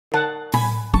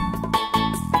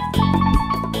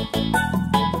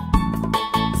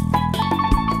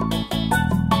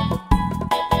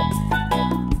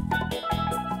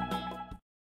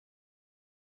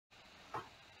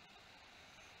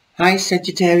Hi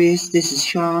Sagittarius, this is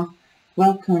Char.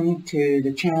 Welcome to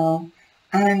the channel,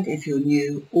 and if you're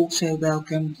new, also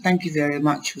welcome. Thank you very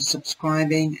much for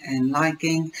subscribing and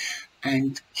liking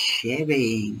and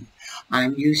sharing.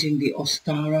 I'm using the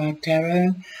Oyster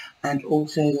Tarot and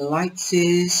also the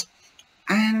Lightseers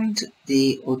and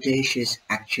the Audacious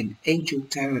Action Angel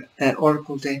Tarot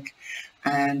Oracle deck,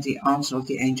 and the Answer of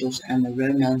the Angels and the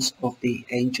Romance of the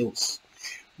Angels.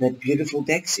 The beautiful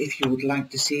decks. If you would like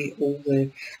to see all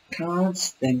the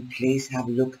cards, then please have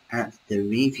a look at the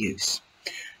reviews.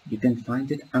 You can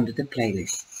find it under the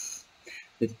playlists.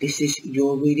 But this is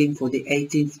your reading for the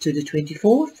 18th to the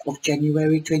 24th of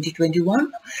January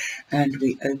 2021, and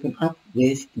we open up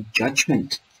with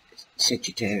Judgment,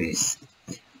 Sagittarius.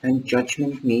 And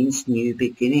Judgment means new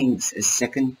beginnings, a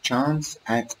second chance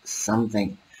at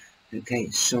something. Okay,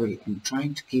 sorry, I'm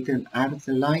trying to keep them out of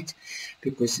the light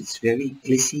because it's very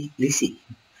glittery,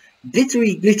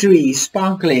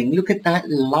 sparkling. Look at that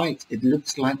light. It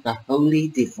looks like the holy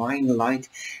divine light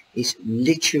is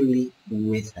literally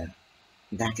with her.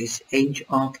 That is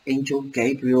Archangel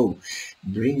Gabriel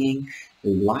bringing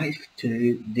life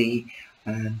to the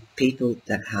people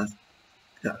that have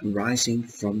rising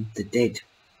from the dead.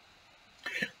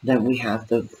 Then we have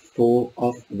the Four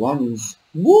of Wands.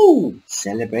 Woo!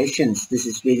 Celebrations. This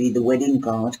is really the wedding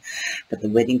card, but the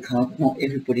wedding card, not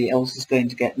everybody else is going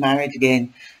to get married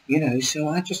again, you know, so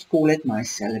I just call it my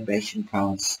celebration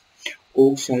cards.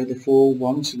 Also, the Four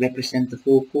Wands represent the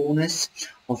four corners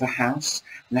of a house,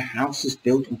 and a house is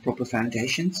built on proper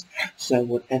foundations. So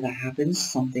whatever happens,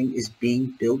 something is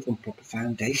being built on proper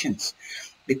foundations.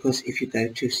 Because if you go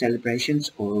to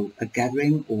celebrations or a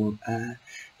gathering or a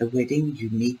wedding, you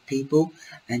meet people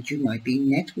and you might be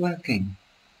networking.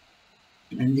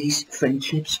 And these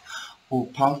friendships or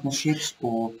partnerships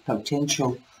or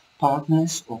potential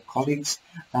partners or colleagues,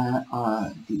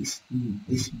 these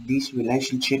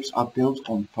relationships are built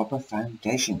on proper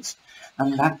foundations.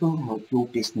 And that will help your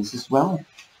business as well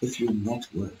if you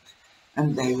network.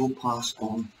 And they will pass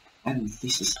on. And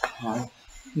this is how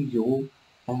your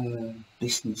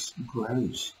business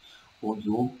grows, or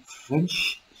your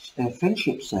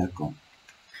friendship circle.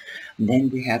 And then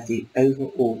we have the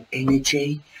overall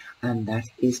energy, and that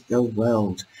is the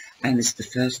world. And it's the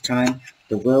first time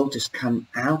the world has come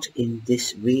out in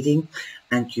this reading,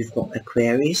 and you've got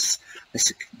Aquarius, a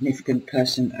significant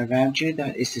person around you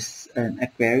that is an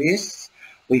Aquarius,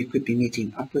 or you could be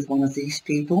meeting up with one of these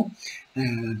people,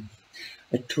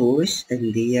 a Taurus, a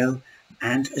Leo,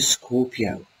 and a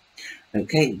Scorpio.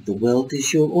 Okay, the world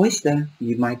is your oyster.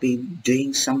 You might be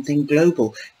doing something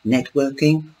global,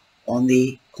 networking on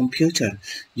the computer.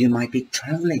 You might be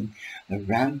traveling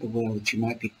around the world. You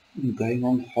might be going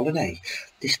on holiday.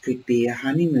 This could be a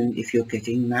honeymoon if you're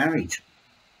getting married.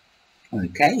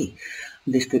 Okay,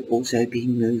 this could also be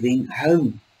moving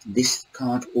home. This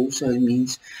card also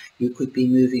means you could be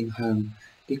moving home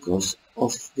because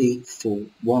of the Four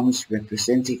Wands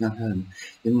representing a home.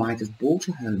 You might have bought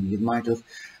a home. You might have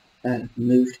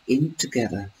moved in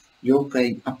together. You're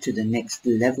going up to the next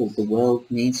level. The world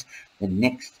means the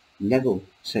next level.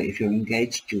 So if you're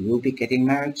engaged, you will be getting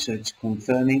married. So it's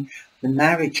confirming the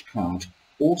marriage card.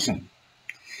 Awesome.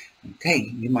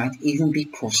 Okay, you might even be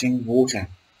crossing water.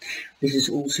 This is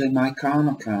also my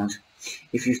karma card.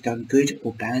 If you've done good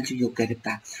or bad, you'll get it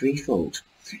back threefold.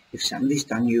 If somebody's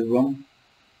done you wrong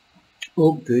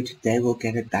or good, they will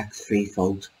get it back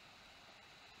threefold.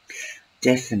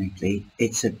 Definitely,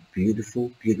 it's a beautiful,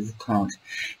 beautiful card.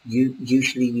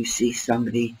 Usually you see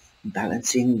somebody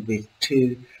balancing with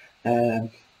two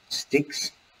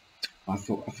sticks. I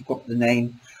forgot the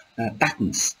name.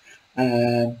 Buttons.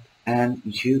 And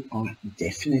you are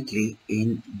definitely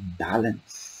in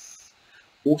balance.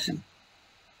 Awesome.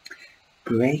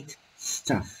 Great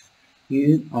stuff.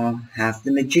 You have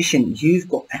the Magician. You've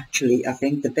got actually, I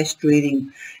think, the best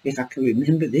reading, if I can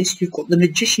remember this, you've got the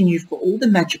Magician. You've got all the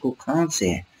magical cards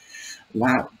here.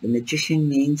 Wow, the Magician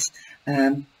means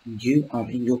you are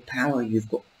in your power. You've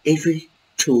got every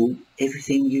tool,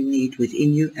 everything you need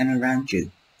within you and around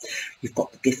you. You've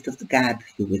got the gift of the gab.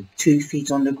 You're with 2 feet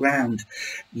on the ground.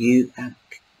 You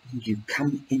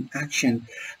come in action.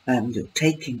 You're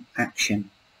taking action.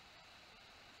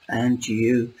 And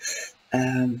you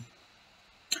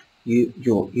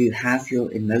have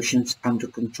your emotions under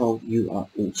control. You are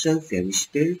also very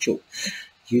spiritual.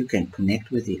 You can connect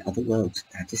with the other world.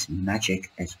 That is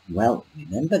magic as well.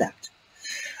 Remember that.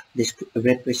 This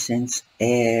represents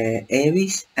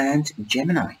Aries and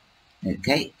Gemini.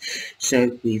 Okay,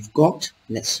 so we've got,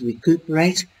 let's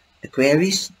recuperate,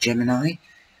 Aquarius, Gemini,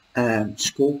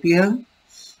 Scorpio,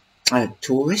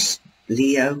 Taurus,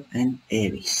 Leo and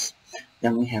Aries.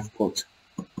 Then we have got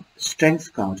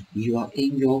Strength card. You are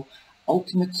in your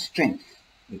ultimate strength.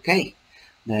 Okay.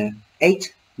 The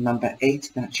 8, number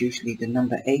 8, that's usually the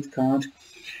number 8 card.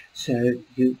 So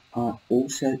you are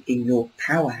also in your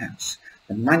powerhouse.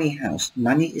 The money house.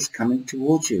 Money is coming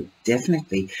towards you.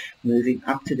 Definitely moving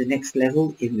up to the next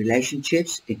level in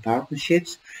relationships, in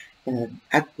partnerships,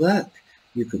 at work.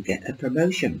 You could get a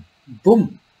promotion.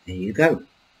 Boom. There you go.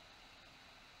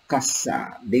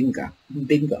 Kassa.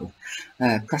 Bingo.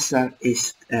 Kassa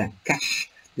is cash.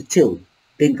 The till.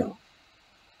 Bingo.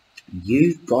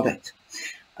 You've got it.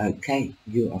 Okay.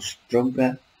 You are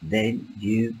stronger than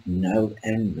you know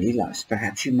and realize.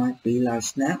 Perhaps you might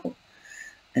realize now.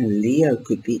 And Leo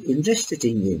could be interested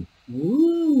in you.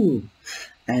 Woo!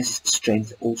 As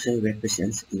strength also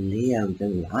represents Leo, the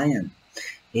lion.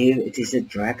 Here it is a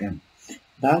dragon.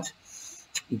 But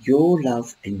your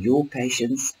love and your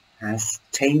patience has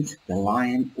tamed the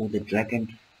lion or the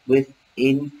dragon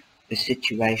within a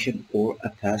situation or a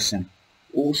person.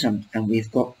 Awesome. And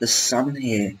we've got the sun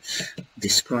here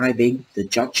describing the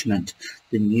judgment,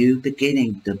 the new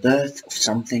beginning, the birth of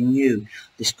something new.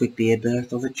 This could be a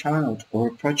birth of a child or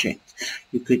a project.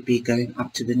 You could be going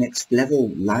up to the next level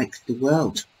like the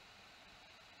world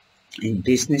in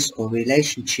business or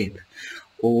relationship,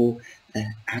 or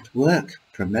at work,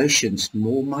 promotions,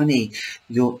 more money.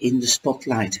 You're in the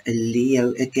spotlight. A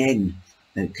Leo again.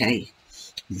 Okay,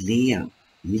 Leo.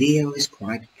 Leo is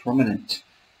quite prominent.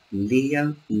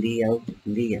 Leo, Leo,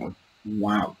 Leo.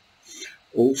 Wow.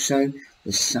 Also,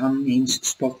 the sun means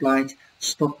spotlight.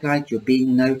 Spotlight, you're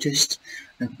being noticed.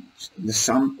 The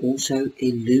sun also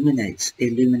illuminates.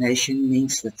 Illumination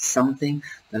means that something,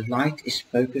 the light is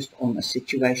focused on a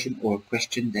situation or a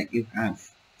question that you have.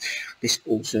 This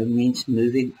also means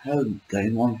moving home,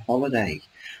 going on holiday.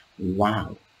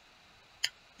 Wow.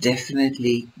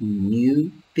 Definitely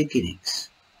new beginnings.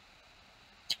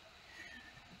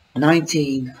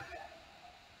 19.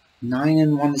 9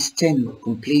 and 1 is 10.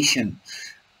 Completion.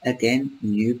 Again,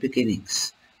 new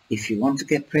beginnings. If you want to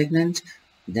get pregnant,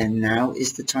 then now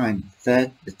is the time.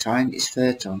 The time is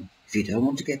fertile. If you don't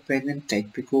want to get pregnant,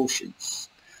 take precautions.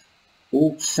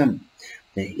 Awesome.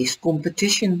 There is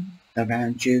competition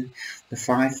around you. The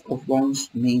 5 of Wands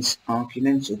means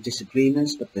arguments or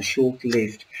disagreements, but they're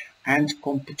short-lived, and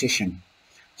competition.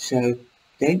 So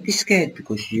don't be scared,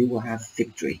 because you will have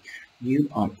victory. You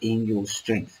are in your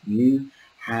strength. You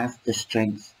have the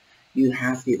strength. You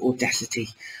have the audacity.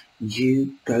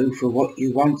 You go for what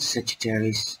you want,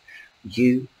 Sagittarius.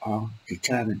 You are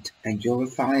determined, and you're a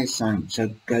fire sign,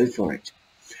 so go for it.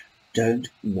 Don't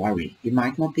worry. You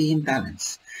might not be in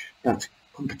balance, but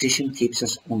competition keeps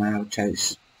us on our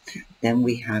toes. Then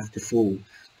we have the Fool.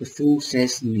 The Fool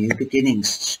says new beginnings.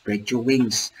 Spread your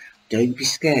wings. Don't be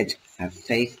scared. Have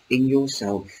faith in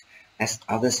yourself, as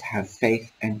others have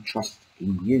faith and trust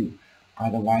in you.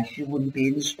 Otherwise you wouldn't be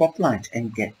in the spotlight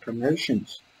and get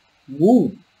promotions.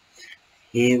 Woo!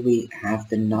 Here we have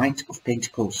the Knight of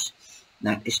Pentacles.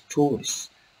 That is Taurus,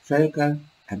 Virgo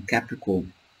and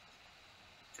Capricorn.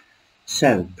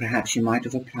 So perhaps you might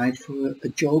have applied for a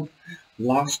job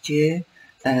last year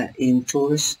in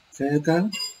Taurus,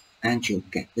 Virgo, and you'll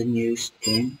get the news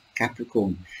in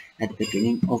Capricorn at the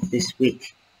beginning of this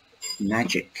week.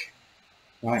 Magic.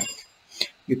 Right.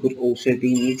 You could also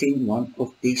be meeting one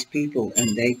of these people,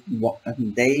 and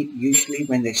they usually,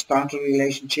 when they start a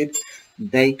relationship,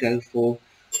 they go for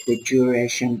the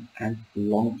duration and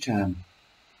long term,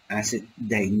 as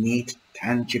they need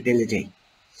tangibility.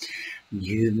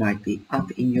 You might be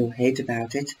up in your head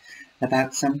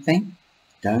about something.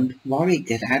 Don't worry,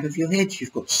 get out of your head.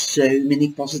 You've got so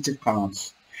many positive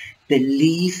cards.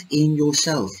 Believe in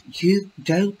yourself. You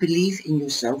don't believe in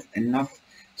yourself enough,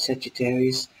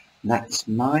 Sagittarius. That's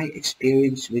my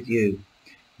experience with you.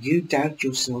 You doubt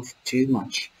yourself too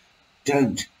much.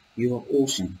 Don't. You are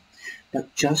awesome.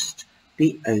 But just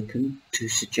be open to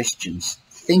suggestions.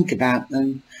 Think about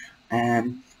them,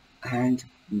 and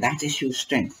that is your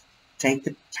strength. Take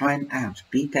the time out.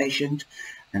 Be patient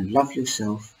and love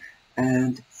yourself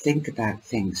and think about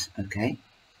things, okay?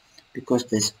 Because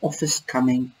there's offers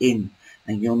coming in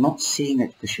and you're not seeing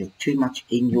it because you're too much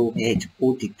in your head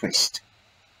or depressed.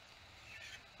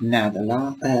 Now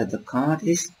the card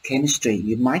is chemistry.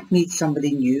 You might meet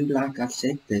somebody new, like I've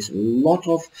said. There's a lot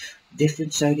of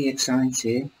different zodiac signs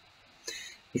here.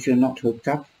 If you're not hooked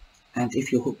up, and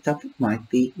if you're hooked up, it might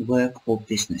be work or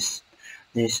business.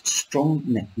 There's strong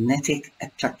magnetic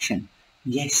attraction.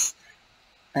 Yes,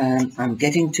 I'm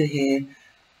getting to hear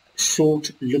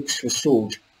sword looks for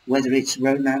sword, whether it's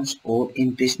romance or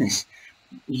in business.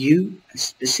 You,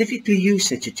 specifically you,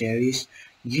 Sagittarius,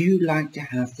 you like to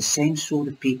have the same sort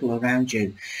of people around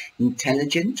you.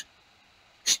 Intelligent,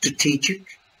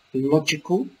 strategic,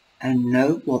 logical, and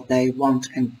know what they want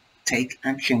and take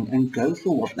action and go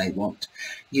for what they want.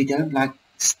 You don't like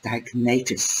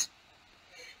stagnators.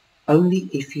 Only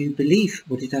if you believe,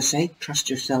 what did I say? Trust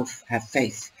yourself, have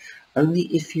faith. Only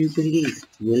if you believe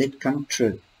will it come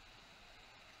true.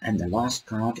 And the last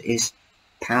card is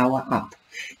power up.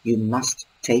 You must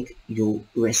take your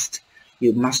rest.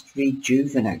 You must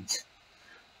rejuvenate.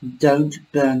 Don't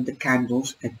burn the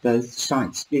candles at both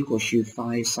sides, because you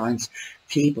fire signs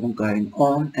keep on going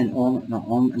on and on and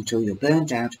on until you're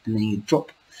burned out, and then you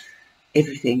drop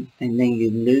everything, and then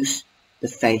you lose the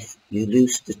faith, you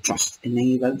lose the trust, and then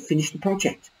you won't finish the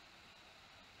project.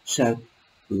 So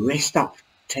rest up,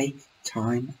 take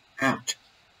time out.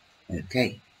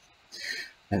 Okay,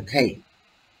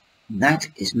 that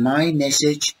is my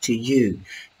message to you.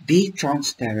 Be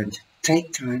transparent,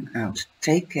 take time out,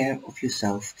 take care of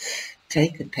yourself,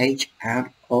 take a page out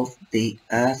of the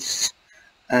Earth's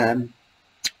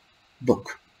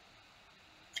book.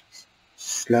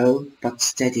 Slow but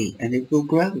steady, and it will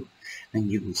grow,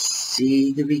 and you will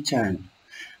see the return.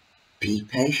 Be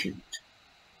patient,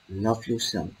 love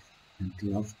yourself, and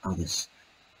love others.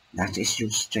 That is your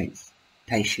strength,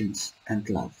 patience and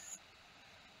love.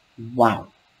 Wow,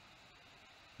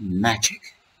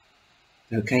 magic.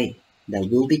 Okay, there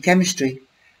will be chemistry,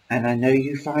 and I know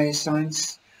you fire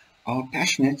signs are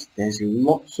passionate. There's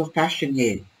lots of passion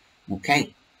here.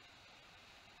 Okay,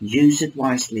 use it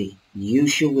wisely,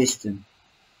 use your wisdom,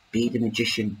 be the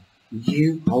magician.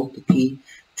 You hold the key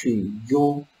to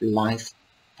your life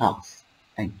path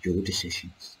and your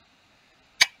decisions.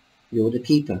 You're the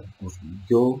keeper of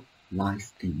your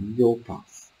life and your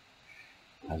path.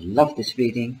 I love this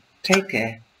reading. Take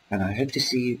care, and I hope to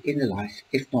see you in the life,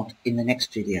 if not in the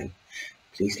next video.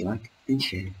 Please like and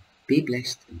share. Be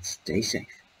blessed and stay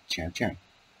safe. Ciao, ciao.